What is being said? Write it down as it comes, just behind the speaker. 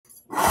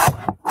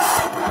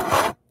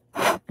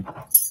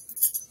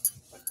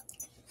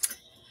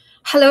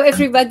Hello,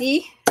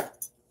 everybody.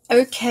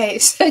 Okay,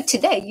 so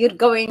today you're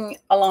going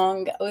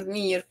along with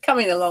me, you're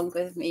coming along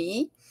with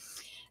me.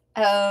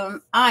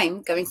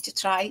 I'm going to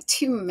try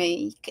to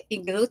make a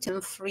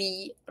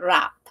gluten-free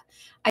wrap.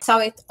 I saw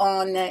it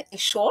on a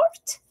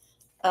short.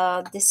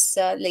 This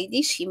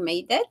lady, she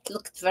made it,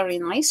 looked very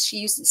nice. She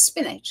used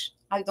spinach.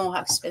 I don't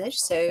have spinach,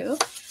 so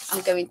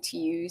I'm going to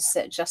use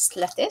just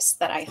lettuce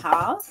that I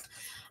have.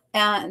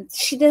 And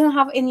she didn't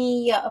have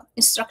any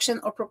instruction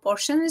or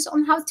proportions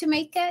on how to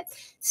make it,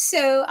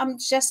 so I'm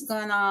just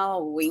gonna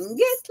wing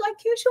it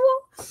like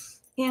usual.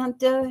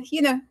 And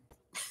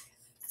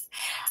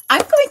I'm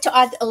going to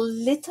add a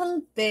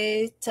little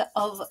bit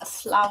of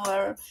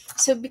flour,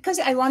 so because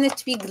I want it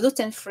to be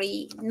gluten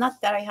free. Not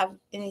that I have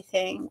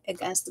anything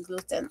against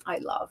gluten, I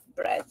love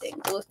bread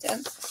and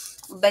gluten,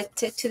 but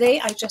today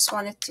I just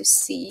wanted to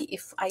see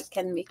if I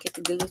can make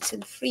it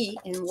gluten free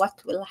and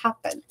what will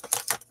happen.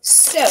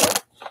 So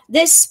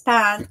this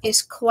pan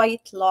is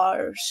quite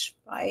large,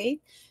 right?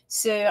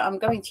 So I'm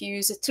going to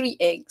use 3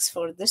 eggs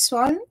for this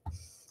one.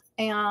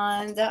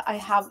 And I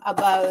have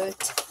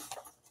about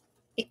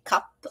a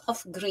cup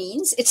of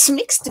greens. It's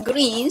mixed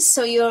greens,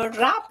 so your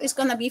wrap is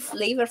going to be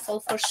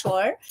flavorful for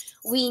sure.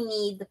 We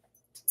need,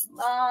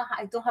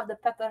 I don't have the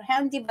pepper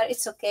handy, but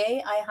it's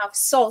okay. I have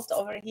salt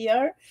over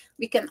here.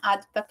 We can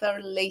add pepper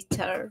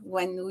later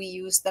when we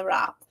use the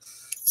wrap.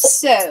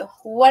 So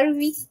what are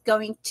we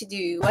going to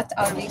do? What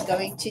are we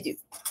going to do?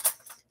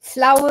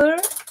 Flour,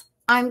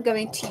 I'm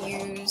going to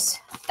use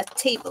a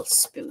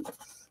tablespoon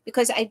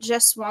because I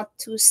just want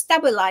to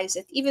stabilize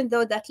it, even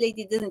though that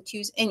lady didn't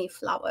use any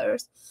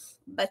flours.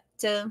 But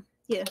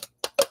yeah,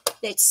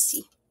 let's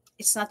see.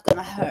 It's not going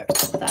to hurt,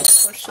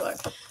 that's for sure.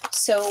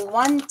 So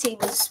 1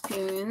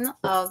 tablespoon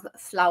of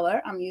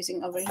flour I'm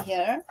using over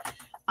here.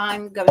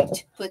 I'm going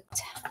to put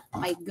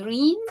my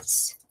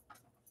greens.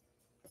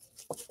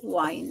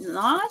 Why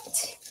not?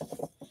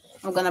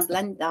 I'm gonna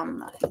blend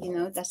them,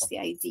 that's the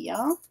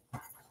idea.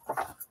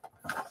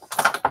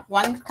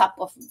 1 cup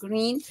of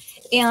green,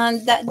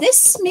 and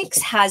this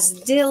mix has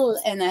dill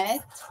in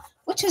it,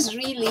 which is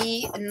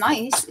really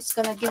nice. It's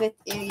gonna give it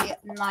a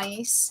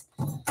nice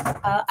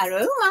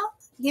aroma,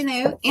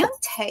 and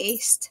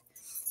taste.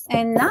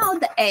 And now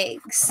the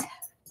eggs.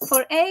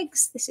 For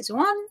eggs, this is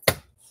 1.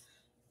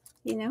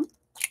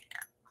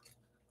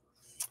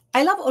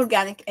 I love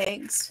organic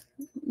eggs.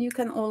 You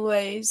can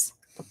always,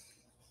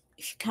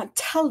 if you can't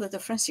tell the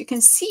difference, you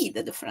can see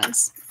the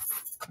difference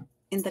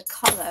in the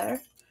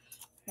color,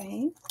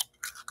 right?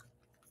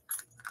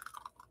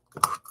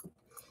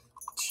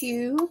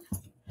 2.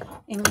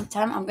 In the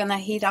meantime, I'm gonna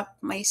heat up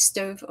my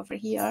stove over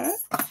here.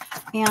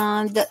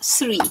 And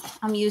 3,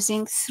 I'm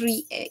using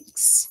 3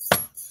 eggs.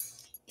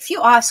 If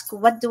you ask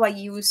what do I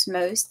use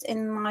most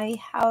in my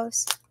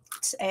house,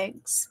 it's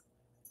eggs.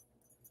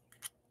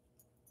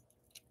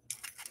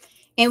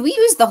 And we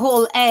use the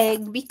whole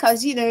egg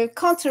because,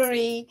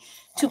 contrary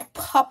to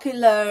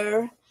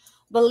popular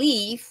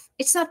belief,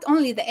 it's not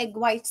only the egg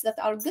whites that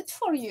are good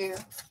for you.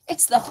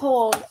 It's the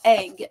whole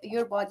egg.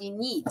 Your body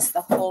needs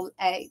the whole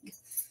egg.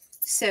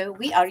 So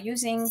we are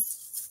using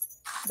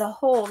the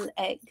whole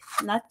egg,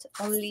 not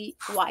only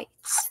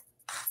whites.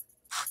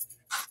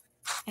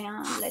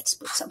 And let's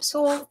put some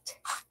salt.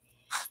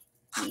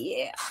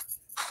 Yeah.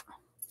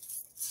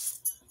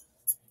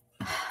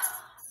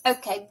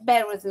 Okay,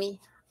 bear with me.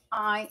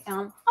 I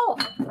am,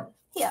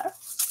 here.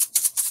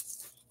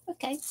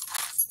 Okay.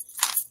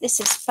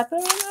 This is pepper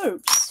and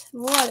herbs.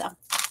 Voila.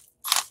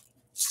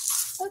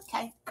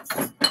 Okay.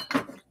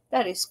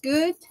 That is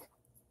good.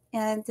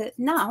 And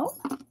now,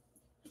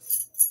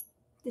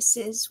 this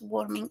is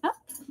warming up,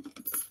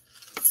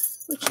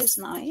 which is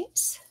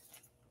nice.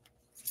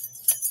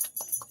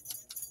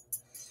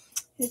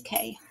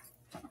 Okay.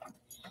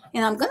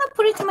 And I'm going to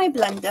put it in my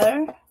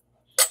blender.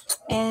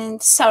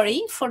 And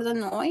sorry for the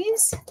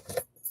noise.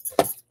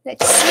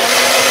 Let's see.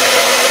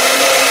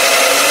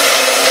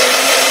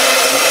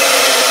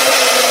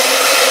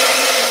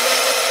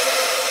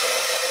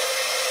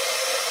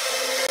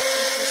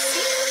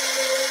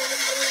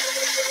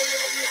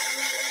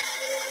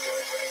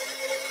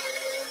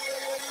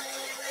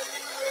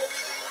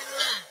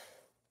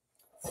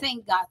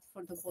 Thank God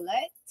for the bullet.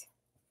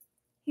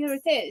 Here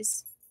it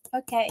is.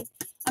 Okay,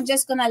 I'm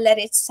just gonna let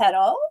it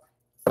settle.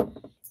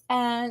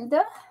 And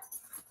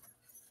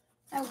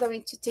I'm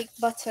going to take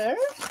butter.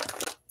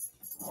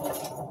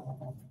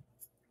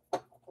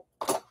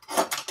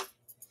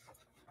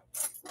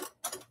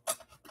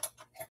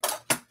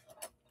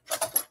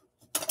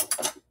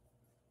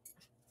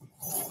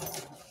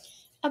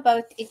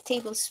 About a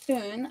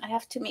tablespoon. I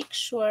have to make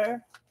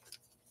sure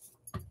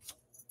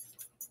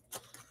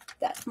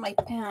that my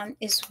pan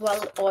is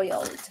well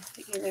oiled,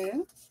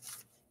 And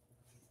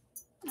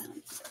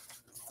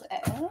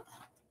there.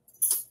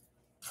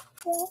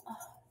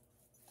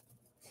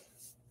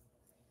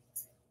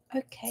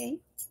 Okay.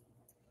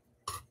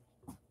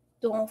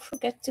 Don't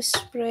forget to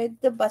spread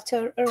the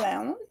butter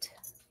around.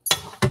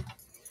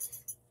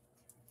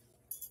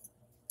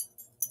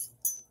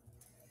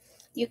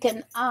 You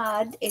can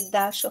add a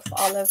dash of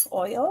olive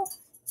oil.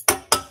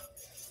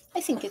 I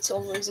think it's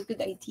always a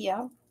good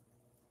idea.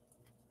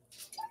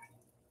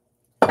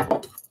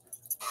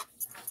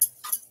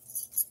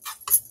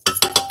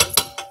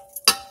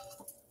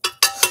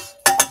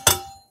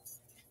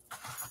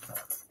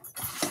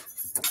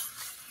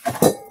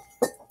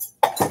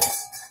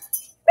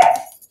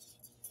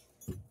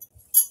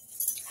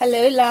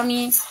 Hello,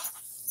 Lami.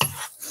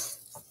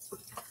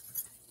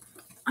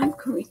 I'm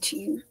going to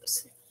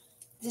use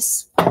this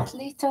spot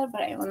later,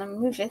 but I want to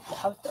move it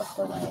out of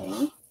the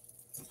way.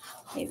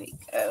 Here we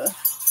go.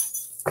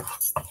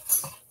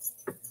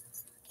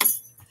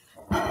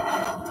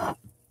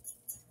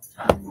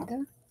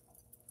 And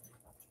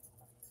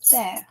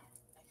there.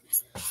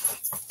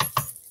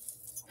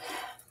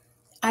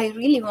 I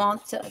really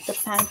want the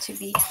pan to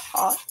be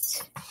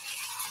hot.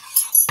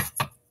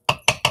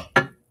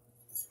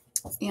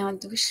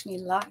 And wish me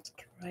luck,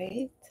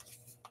 right?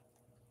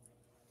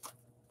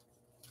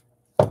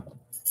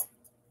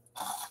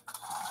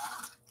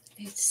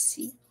 Let's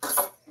see.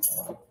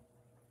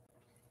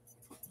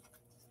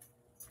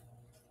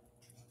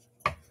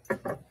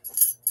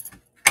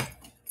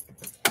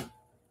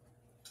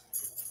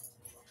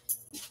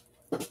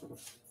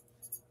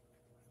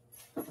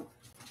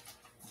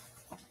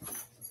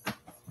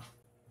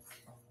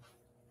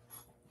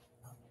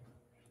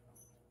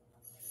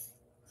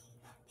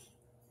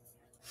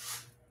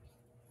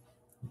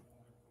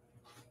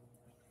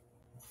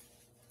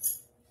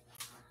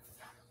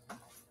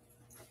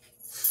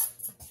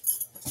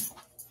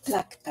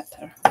 Black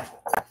pepper.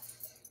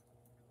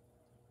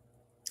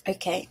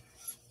 Okay.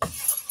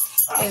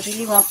 I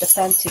really want the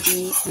pan to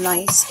be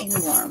nice and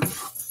warm.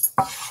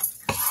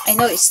 I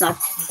know it's not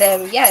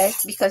there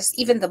yet because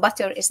even the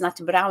butter is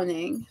not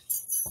browning.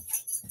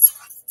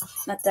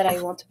 Not that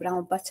I want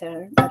brown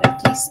butter, but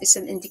at least it's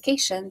an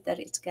indication that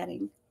it's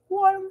getting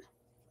warm.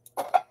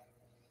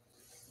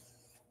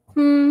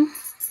 Come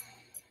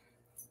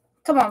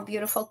on,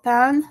 beautiful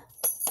pan.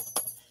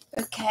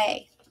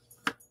 Okay.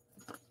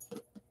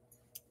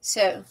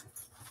 So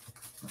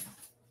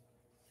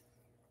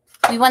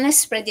we want to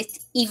spread it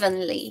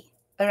evenly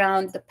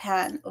around the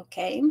pan,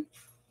 okay?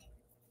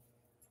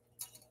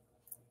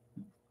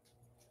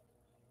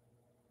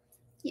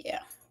 Yeah.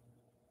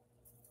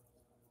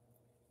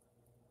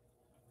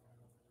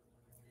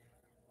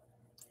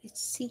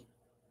 Let's see.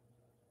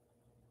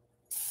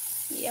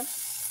 Yep.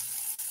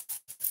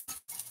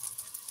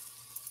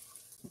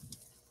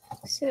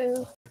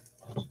 So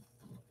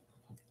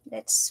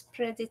let's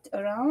spread it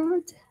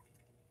around.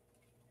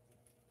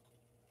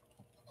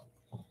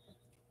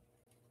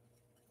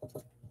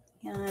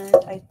 And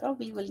I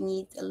probably will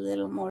need a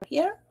little more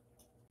here.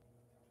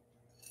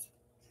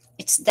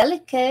 It's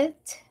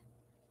delicate.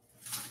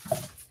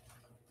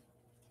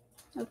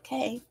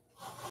 Okay.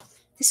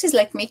 This is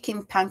like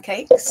making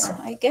pancakes,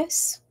 I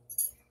guess.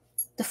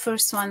 The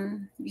first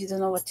one, you don't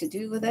know what to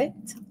do with it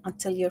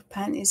until your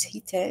pan is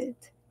heated.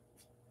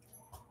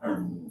 Let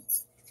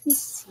me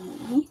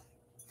see.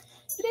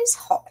 It is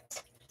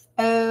hot.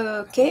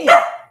 Okay.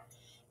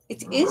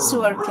 It is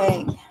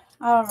working.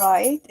 All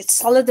right. It's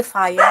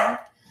solidifying,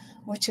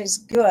 which is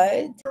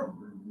good.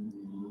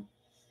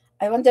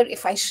 I wonder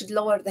if I should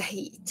lower the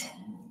heat.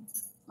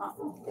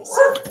 Oh,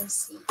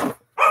 let's see.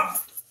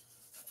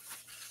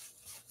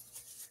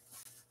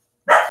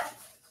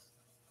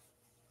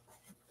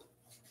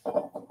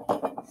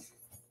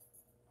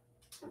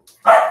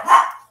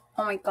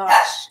 Oh my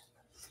gosh.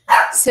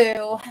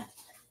 So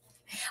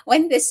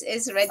when this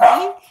is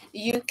ready,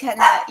 you can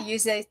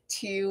use it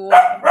to,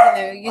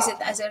 use it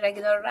as a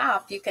regular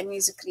wrap. You can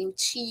use cream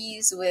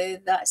cheese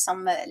with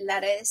some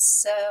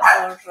lettuce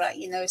or,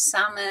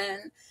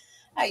 salmon.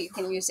 You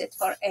can use it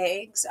for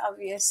eggs,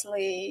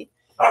 obviously.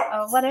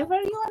 Whatever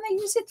you want to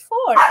use it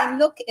for. And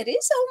look, it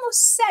is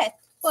almost set.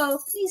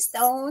 Well, please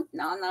don't.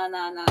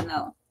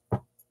 No.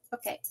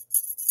 Okay.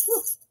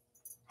 Whew.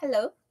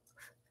 Hello.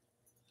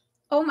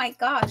 Oh my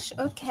gosh.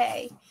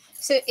 Okay.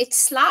 So it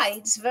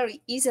slides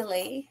very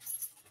easily.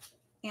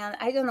 And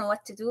I don't know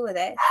what to do with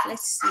it.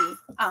 Let's see.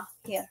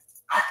 Here.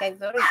 Okay,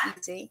 very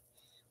easy.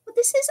 Well,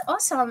 this is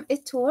awesome.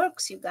 It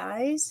works, you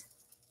guys.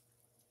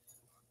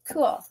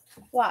 Cool.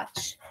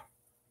 Watch.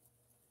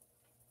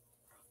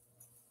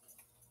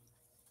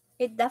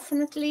 It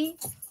definitely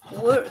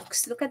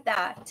works. Look at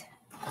that.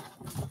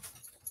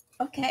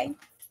 Okay.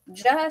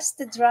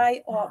 Just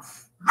dry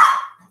off.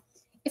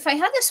 If I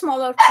had a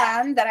smaller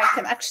pan that I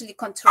can actually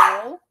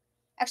control,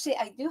 actually,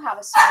 I do have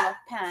a smaller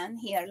pan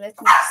here. Let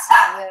me see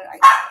where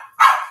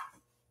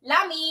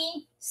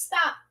Lami,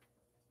 stop.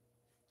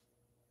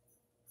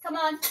 Come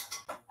on.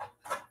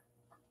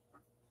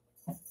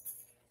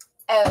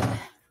 Oh.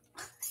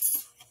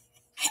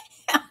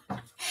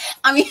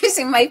 I'm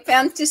using my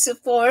pen to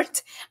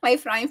support, my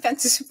frying pan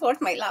to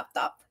support my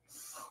laptop.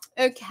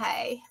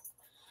 Okay.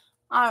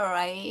 All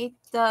right.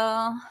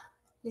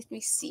 Let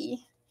me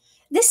see.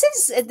 This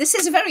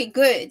is very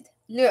good.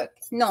 Look.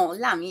 No,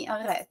 Lami,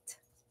 arrête.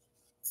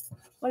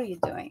 What are you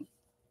doing?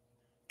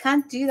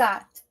 Can't do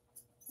that.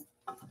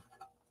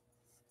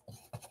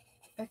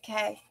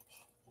 Okay.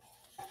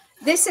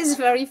 This is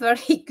very,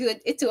 very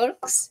good. It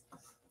works.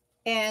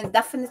 And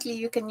definitely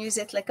you can use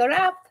it like a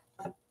wrap.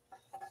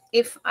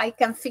 If I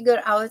can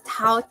figure out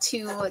how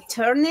to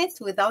turn it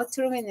without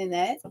ruining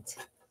it.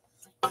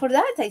 For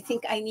that, I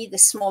think I need a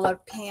smaller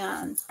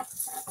pan.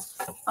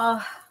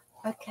 Oh,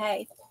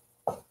 okay.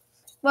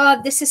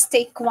 Well, this is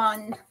take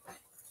one.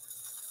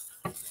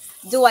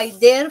 Do I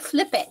dare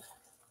flip it?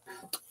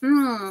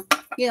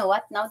 You know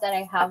what? Now that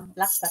I have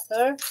black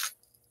pepper,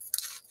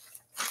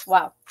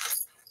 wow,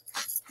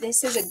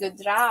 this is a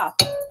good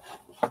wrap.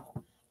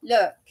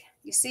 Look,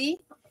 you see?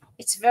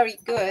 It's very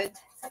good.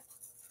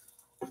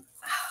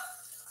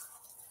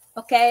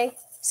 Okay,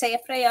 say a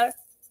prayer.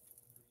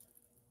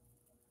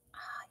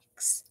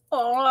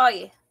 Oh,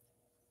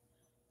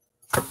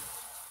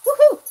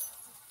 woohoo!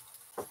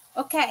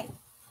 Okay,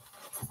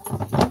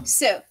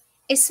 so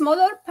a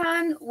smaller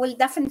pan will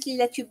definitely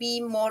let you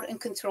be more in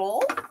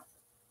control.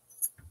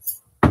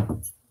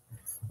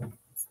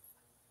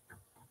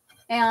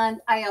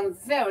 And I am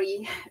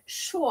very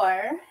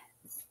sure,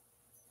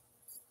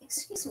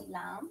 excuse me,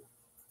 lamb.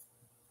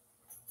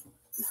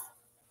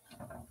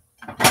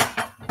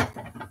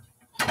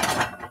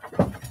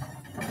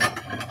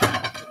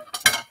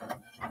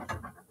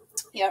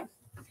 Here,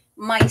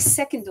 my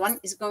second one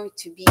is going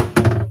to be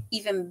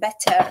even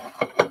better.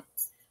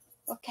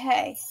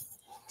 Okay,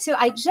 so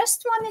I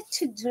just want it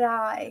to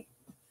dry,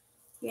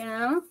 you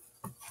know,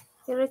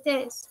 here it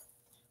is.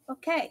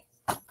 Okay,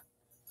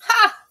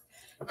 ha,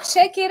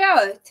 check it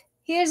out.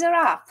 Here's a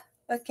wrap.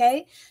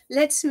 Okay,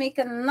 let's make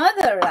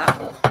another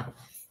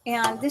wrap.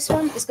 And this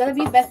one is gonna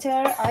be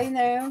better. I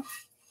know.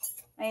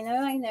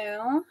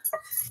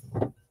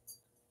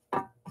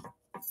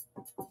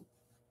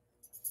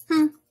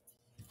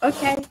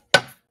 Okay,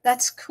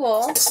 that's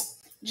cool.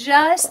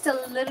 Just a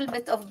little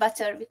bit of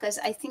butter because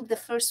I think the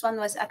first one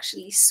was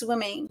actually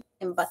swimming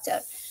in butter.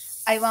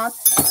 I want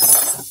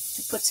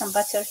to put some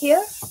butter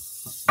here.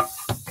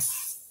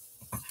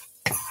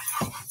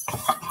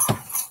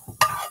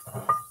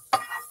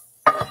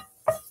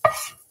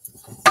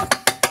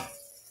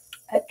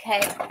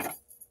 Okay.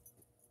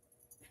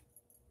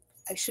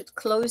 I should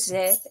close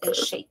it and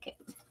shake it.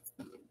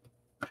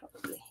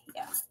 Probably,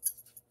 yeah.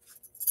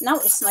 Now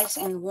it's nice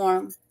and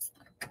warm.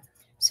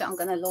 So I'm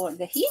gonna lower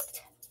the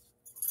heat.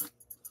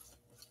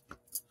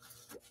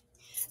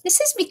 This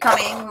is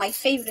becoming my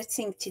favorite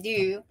thing to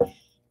do,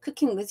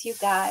 cooking with you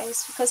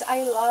guys, because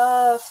I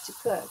love to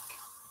cook.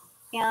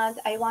 And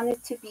I want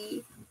it to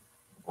be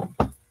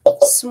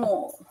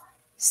small,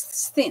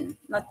 thin,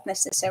 not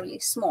necessarily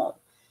small,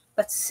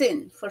 but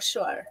thin for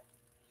sure.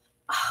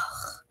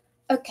 Oh,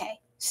 okay,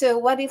 so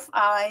what if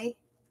I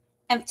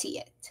empty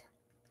it?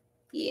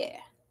 Yeah.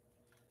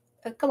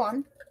 Come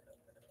on.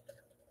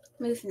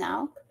 Move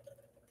now.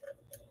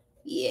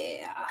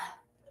 Yeah.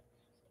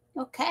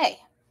 Okay.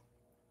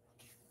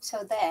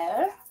 So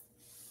there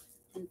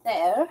and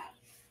there.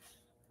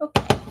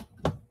 Okay.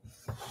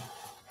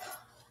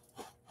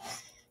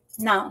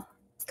 Now,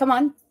 come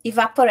on,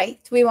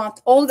 evaporate. We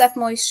want all that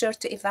moisture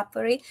to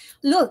evaporate.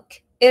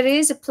 Look, it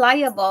is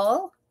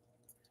pliable.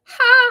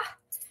 Ha!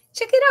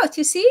 Check it out,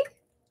 you see?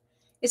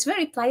 It's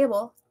very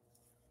pliable.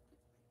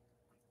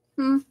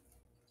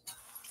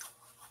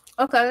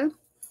 Okay.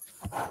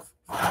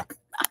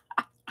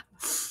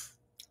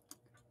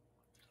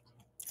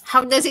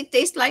 How does it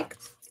taste like?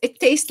 It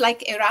tastes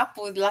like a wrap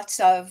with lots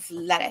of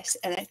lettuce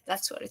in it.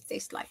 That's what it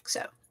tastes like.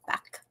 So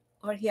back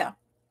over here.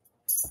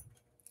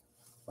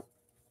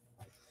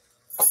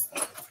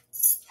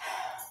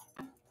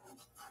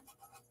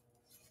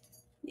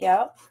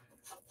 Yeah.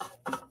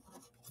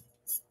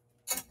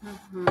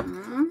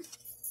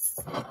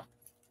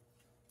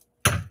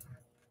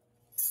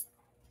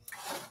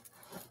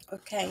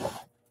 Okay.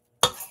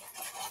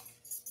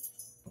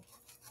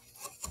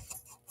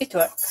 It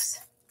works.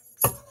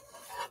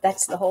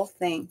 That's the whole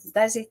thing.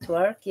 Does it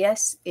work?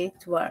 Yes,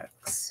 it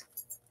works.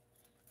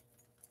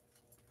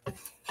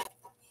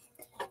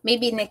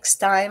 Maybe next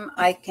time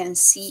I can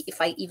see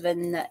if I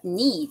even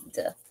need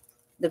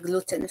the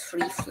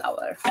gluten-free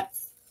flour.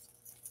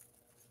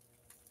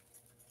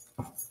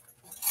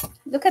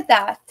 Look at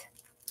that.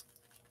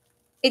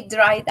 It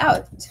dried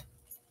out.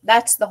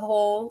 That's the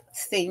whole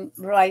thing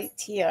right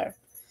here.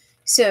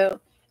 So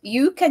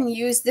you can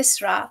use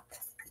this wrap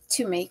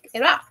to make a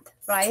wrap,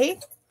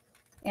 right?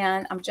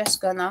 And I'm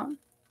just gonna,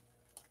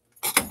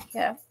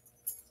 yeah.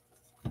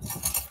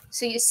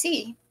 So you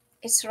see,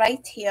 it's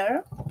right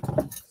here.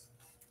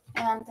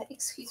 And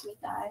excuse me,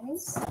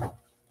 guys.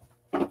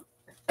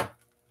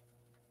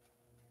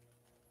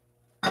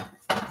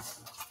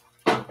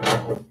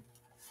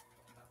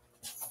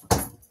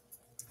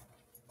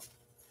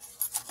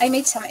 I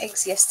made some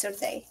eggs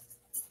yesterday,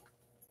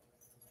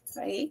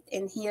 right?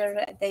 And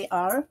here they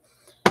are.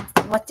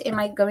 What am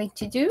I going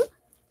to do?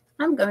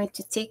 I'm going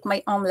to take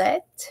my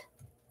omelette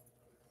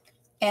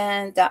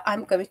and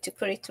I'm going to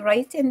put it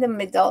right in the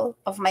middle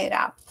of my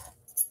wrap.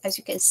 As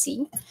you can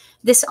see,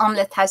 this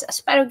omelette has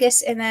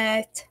asparagus in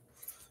it.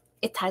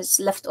 It has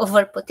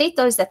leftover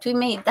potatoes that we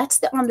made. That's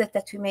the omelette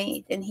that we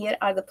made. And here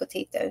are the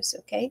potatoes,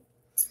 okay?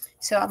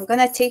 So I'm going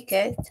to take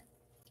it.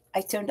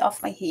 I turned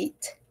off my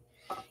heat.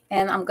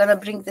 And I'm gonna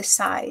bring the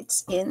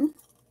sides in.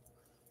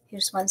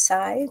 Here's one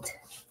side.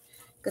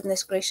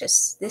 Goodness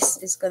gracious,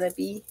 this is gonna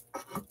be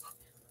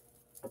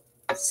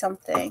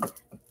something.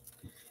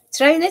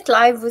 Trying it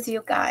live with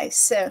you guys.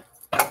 So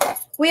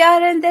we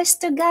are in this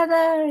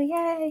together.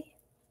 Yay.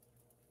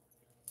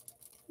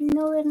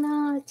 No, we're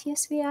not.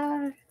 Yes, we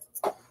are.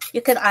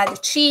 You can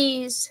add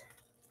cheese.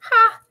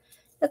 Ha!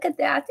 Look at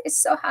that. It's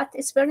so hot.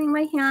 It's burning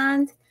my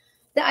hand.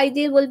 The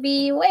idea will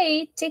be,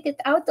 wait, take it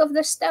out of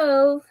the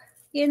stove.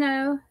 You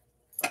know,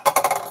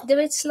 do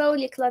it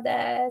slowly,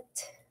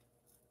 Claudette.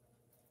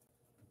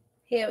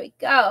 Here we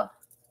go.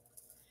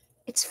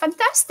 It's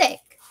fantastic.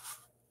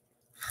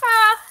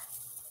 Ha!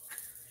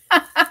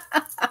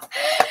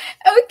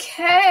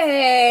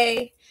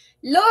 Okay.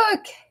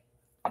 Look.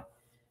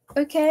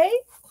 Okay.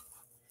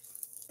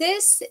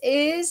 This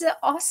is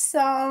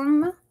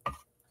awesome.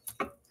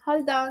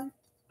 Hold on.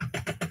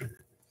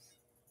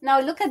 Now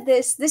look at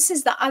this. This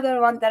is the other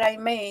one that I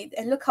made.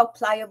 And look how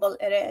pliable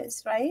it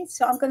is, right?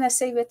 So I'm going to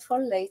save it for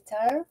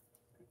later.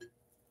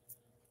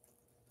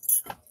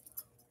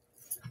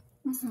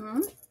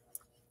 I'm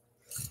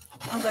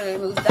going to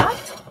remove that.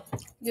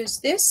 Use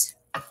this.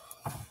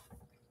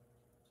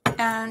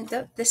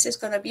 And this is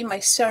going to be my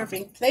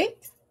serving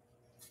plate.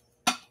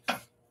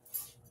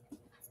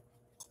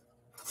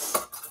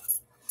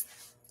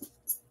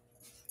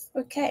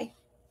 Okay.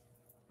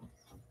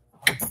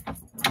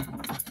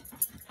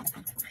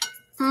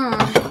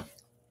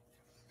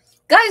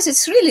 Guys,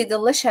 it's really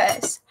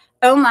delicious.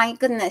 Oh my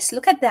goodness,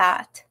 look at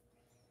that.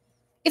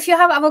 If you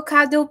have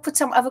avocado, put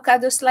some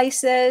avocado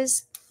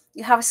slices.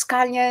 You have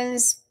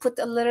scallions, put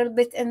a little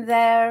bit in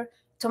there.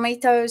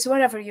 Tomatoes,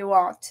 whatever you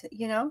want,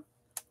 you know.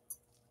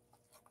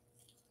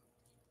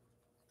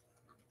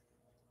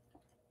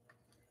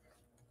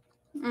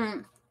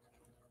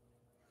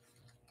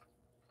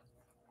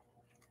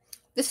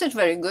 This is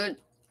very good.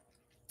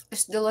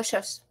 It's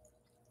delicious.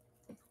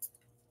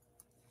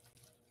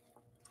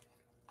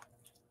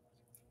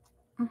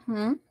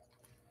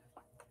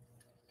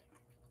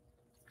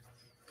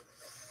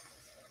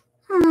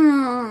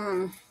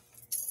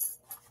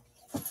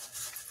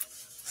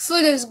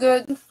 Food is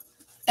good,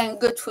 and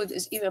good food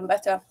is even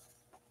better.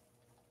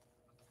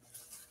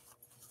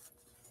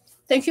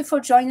 Thank you for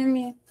joining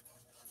me.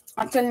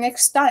 Until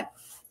next time,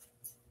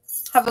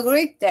 have a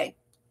great day.